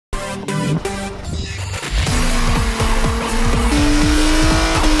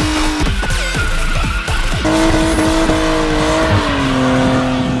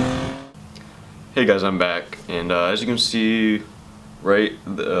Hey guys, I'm back, and as you can see, right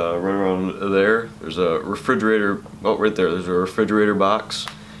around there, there's a refrigerator. Oh, right there, there's a refrigerator box,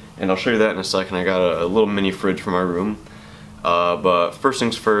 and I'll show you that in a second. I got a little mini fridge for my room, but first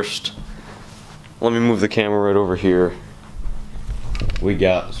things first, let me move the camera right over here. We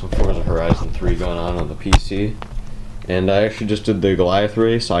got some Forza Horizon 3 going on the PC, and I actually just did the Goliath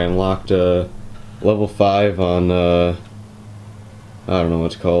race. I unlocked level 5 on I don't know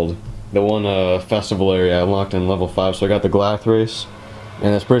what it's called. The one festival area I unlocked in level 5, so I got the Goliath race,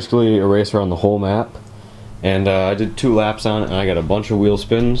 and it's basically a race around the whole map. And I did 2 laps on it, and I got a bunch of wheel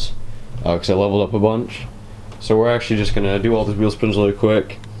spins because I leveled up a bunch. So we're actually just gonna do all these wheel spins really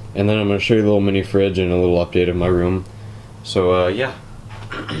quick, and then I'm gonna show you the little mini fridge and a little update of my room. So yeah,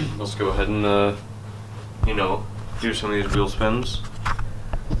 let's go ahead and you know, do some of these wheel spins.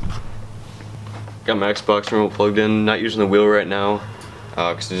 Got my Xbox remote plugged in, not using the wheel right now.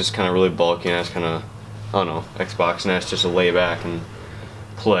 Because it's just kind of really bulky and it's kind of, I don't know, Xbox and it's just to lay back and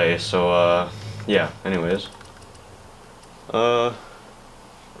play. So yeah, anyways, right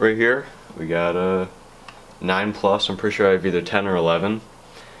here we got a 9 plus. I'm pretty sure I have either 10 or 11.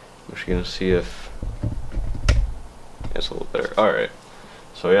 I'm just gonna see if it's a little better. Alright,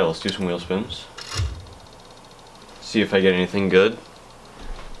 so yeah, let's do some wheel spins, see if I get anything good.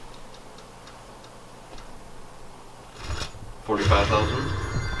 45,000.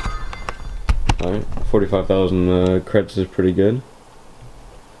 Alright, 45,000 credits is pretty good.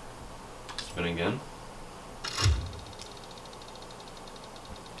 Spin again.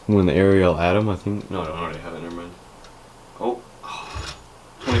 Win the aerial atom, I think. No, I don't already have it, never mind. Oh,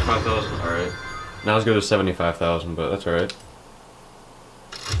 25,000, alright. Now let's go to 75,000, but that's alright.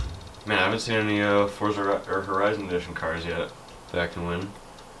 Man, I haven't seen any Forza or Horizon Edition cars yet that I can win.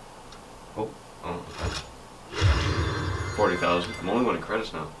 Oh, okay. 40,000. I'm only winning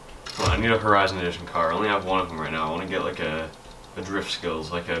credits now. Come on, I need a Horizon Edition car. I only have one of them right now. I want to get like a drift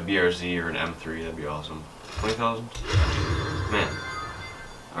skills, like a BRZ or an M3. That'd be awesome. 20,000? Man.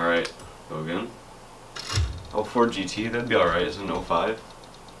 Alright, go again. Oh, Ford GT, that'd be alright. Is it an 05?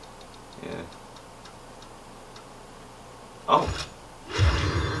 Yeah. Oh.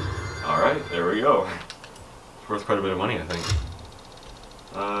 Alright, there we go. It's worth quite a bit of money, I think.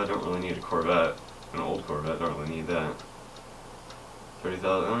 I don't really need a Corvette. An old Corvette, don't really need that.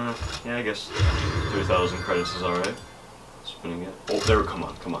 30,000, yeah, I guess 30,000 credits is alright. Spinning it. Oh, there, come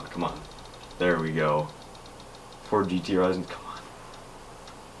on, come on, come on. There we go. Ford GT Horizon, come on.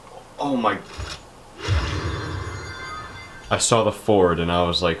 Oh my. I saw the Ford and I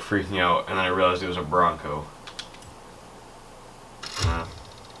was like freaking out, and then I realized it was a Bronco.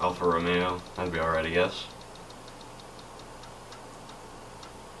 Alfa Romeo, that'd be alright, I guess.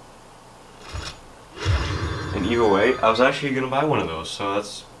 An Evo 8, I was actually gonna buy one of those, so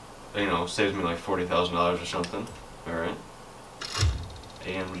that's, you know, saves me like $40,000 or something. Alright.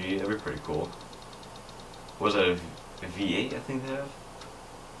 AMG, that'd be pretty cool. Was that a V8, I think they have?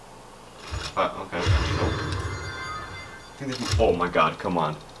 Okay. Nope. I think they, oh my god, come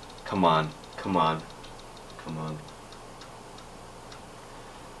on. Come on. Come on. Come on.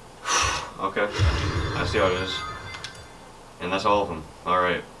 Okay. I see how it is. And that's all of them.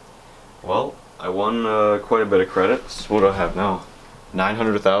 Alright. Well, I won quite a bit of credits. What do I have now?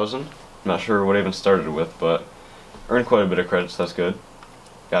 900,000. I'm not sure what I even started with, but earned quite a bit of credits. That's good.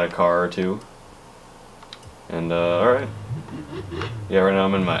 Got a car or 2. And alright. Yeah, right now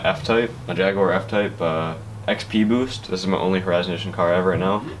I'm in my F-Type, my Jaguar F-Type XP Boost. This is my only Horizon Edition car I have right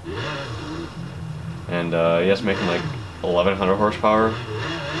now. And yeah, it's making like 1,100 horsepower.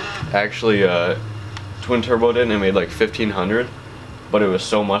 Actually, twin turbo did, and it made like 1,500. But it was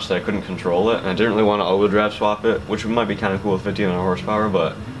so much that I couldn't control it, and I didn't really want to all-wheel drive swap it, which might be kind of cool with 1,500 horsepower,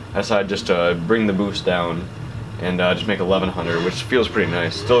 but I decided just to bring the boost down and just make 1,100, which feels pretty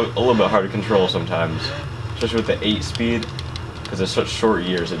nice. Still a little bit hard to control sometimes, especially with the 8-speed, because it's such short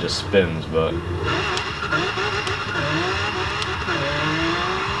years, it just spins, but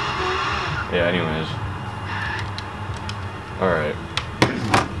yeah, anyways. Alright.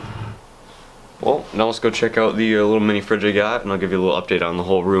 Well, now let's go check out the little mini fridge I got, and I'll give you a little update on the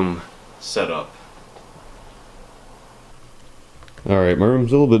whole room setup. Alright, my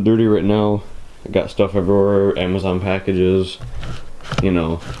room's a little bit dirty right now. I got stuff everywhere, Amazon packages, you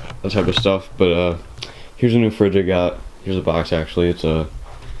know, that type of stuff. But here's a new fridge I got. Here's a box actually. It's a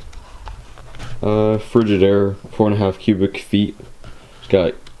Frigidaire, 4.5 cubic feet. It's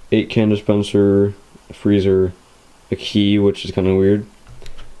got 8 can dispenser, a freezer, a key, which is kind of weird.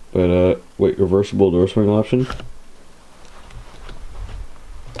 But wait, reversible door swing option.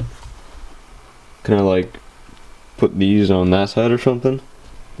 Can I like put these on that side or something?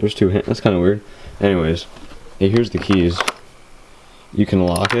 There's 2 hands. That's kind of weird. Anyways, hey, here's the keys. You can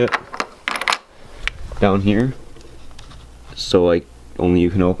lock it down here, so like only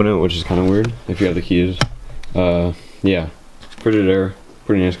you can open it, which is kind of weird if you have the keys. Yeah, Frigidaire,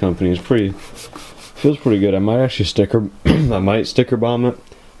 pretty nice company. It's pretty, feels pretty good. I might actually sticker, I might sticker bomb it.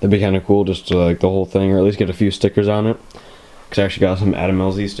 That'd be kind of cool, just to like the whole thing, or at least get a few stickers on it. Cause I actually got some Adam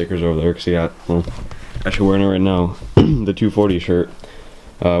LZ stickers over there. Cause I got, well, actually wearing it right now, the 240 shirt,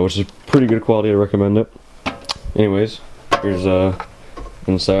 which is pretty good quality. I recommend it. Anyways, here's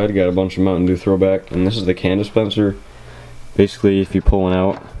inside, got a bunch of Mountain Dew throwback, and this is the can dispenser. Basically, if you pull one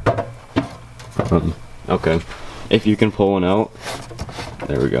out, okay, if you can pull one out,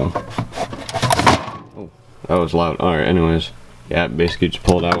 there we go. Oh, that was loud. All right, anyways, yeah, basically just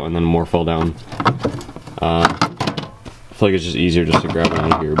pull it out and then more fall down. I feel like it's just easier just to grab it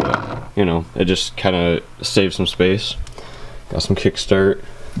out of here, but you know, it just kind of saves some space. Got some kickstart.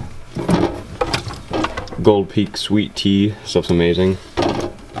 Gold Peak sweet tea, stuff's amazing.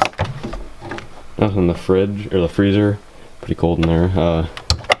 Nothing in the fridge, or the freezer. Pretty cold in there.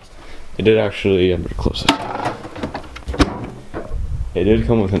 It did actually, I'm gonna close this. It did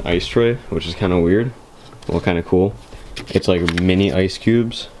come with an ice tray, which is kind of weird. Well, kind of cool. It's like mini ice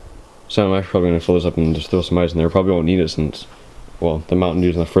cubes. So I'm actually probably gonna fill this up and just throw some ice in there. Probably won't need it since, well, the Mountain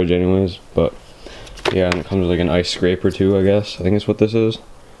Dew's in the fridge anyways. But yeah, and it comes with like an ice scraper too, I guess. I think that's what this is.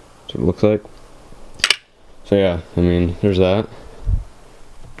 That's what it looks like. So yeah, I mean, there's that.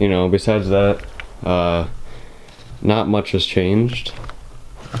 You know, besides that, not much has changed.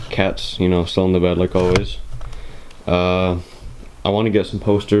 Cat's, you know, still in the bed like always. I want to get some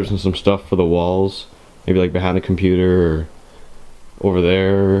posters and some stuff for the walls. Maybe like behind the computer or over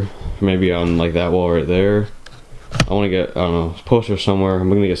there. Maybe on like that wall right there. I want to get, I don't know, posters somewhere. I'm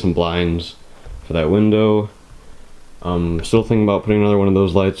going to get some blinds for that window. Still thinking about putting another one of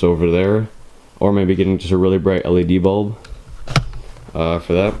those lights over there. Or maybe getting just a really bright LED bulb for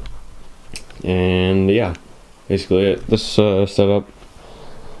that. And yeah, basically it. This setup,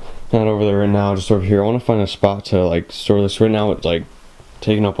 not over there right now, just over here. I want to find a spot to like store this. Right now it's like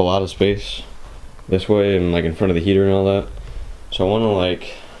taking up a lot of space this way and like in front of the heater and all that. So I want to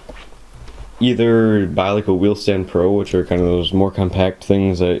like either buy like a Wheel Stand Pro, which are kind of those more compact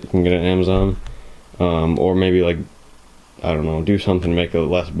things that you can get at Amazon, or maybe like, I don't know, do something to make it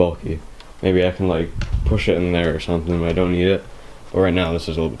less bulky. Maybe I can like push it in there or something if I don't need it. But right now this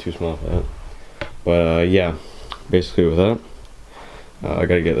is a little bit too small for that. But yeah, basically with that, I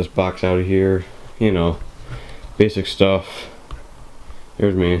gotta get this box out of here. You know, basic stuff.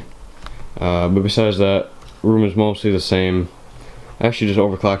 Here's me. But besides that, room is mostly the same. I actually just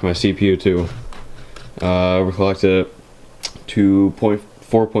overclocked my CPU too. Overclocked it to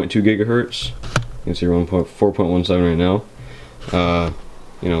 4.2 gigahertz. You can see 4.17 right now.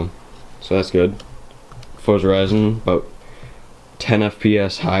 You know, so that's good. Forza Horizon, about 10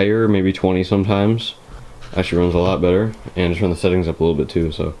 FPS higher, maybe 20 sometimes. Actually runs a lot better, and just run the settings up a little bit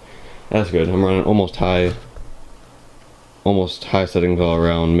too, so that's good. I'm running almost high settings all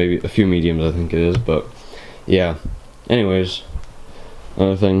around, maybe a few mediums I think it is, but yeah. Anyways,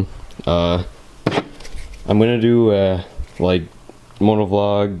 another thing, I'm gonna do a like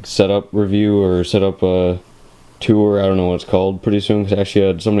motovlog setup review or setup tour, I don't know what it's called, pretty soon, because actually I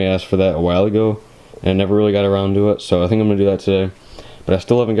had somebody ask for that a while ago and I never really got around to it, so I think I'm gonna do that today. But I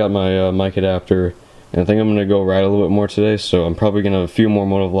still haven't got my mic adapter, and I think I'm gonna go ride a little bit more today, so I'm probably gonna have a few more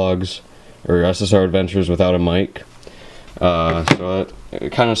motovlogs or SSR adventures without a mic. So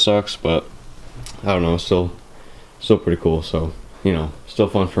it kind of sucks, but I don't know, still pretty cool, so you know, still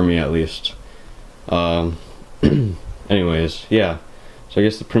fun for me at least. Anyways, yeah, so I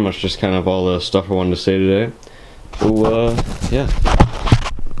guess that's pretty much just kind of all the stuff I wanted to say today. So yeah,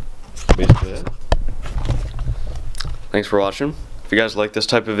 basically that. Thanks for watching. If you guys like this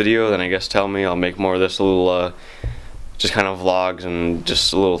type of video, then I guess tell me. I'll make more of this little just kind of vlogs and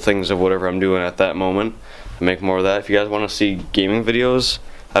just little things of whatever I'm doing at that moment. I'll make more of that. If you guys want to see gaming videos,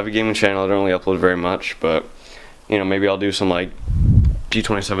 I have a gaming channel. I don't really upload very much, but you know, maybe I'll do some like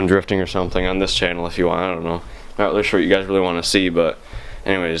G27 drifting or something on this channel if you want. I don't know. Not really sure what you guys really want to see, but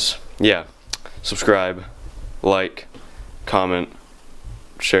anyways, yeah. Subscribe, like, comment,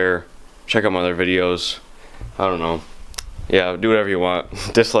 share, check out my other videos. I don't know. Yeah, do whatever you want.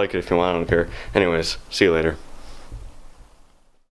 Dislike it if you want, I don't care. Anyways, see you later.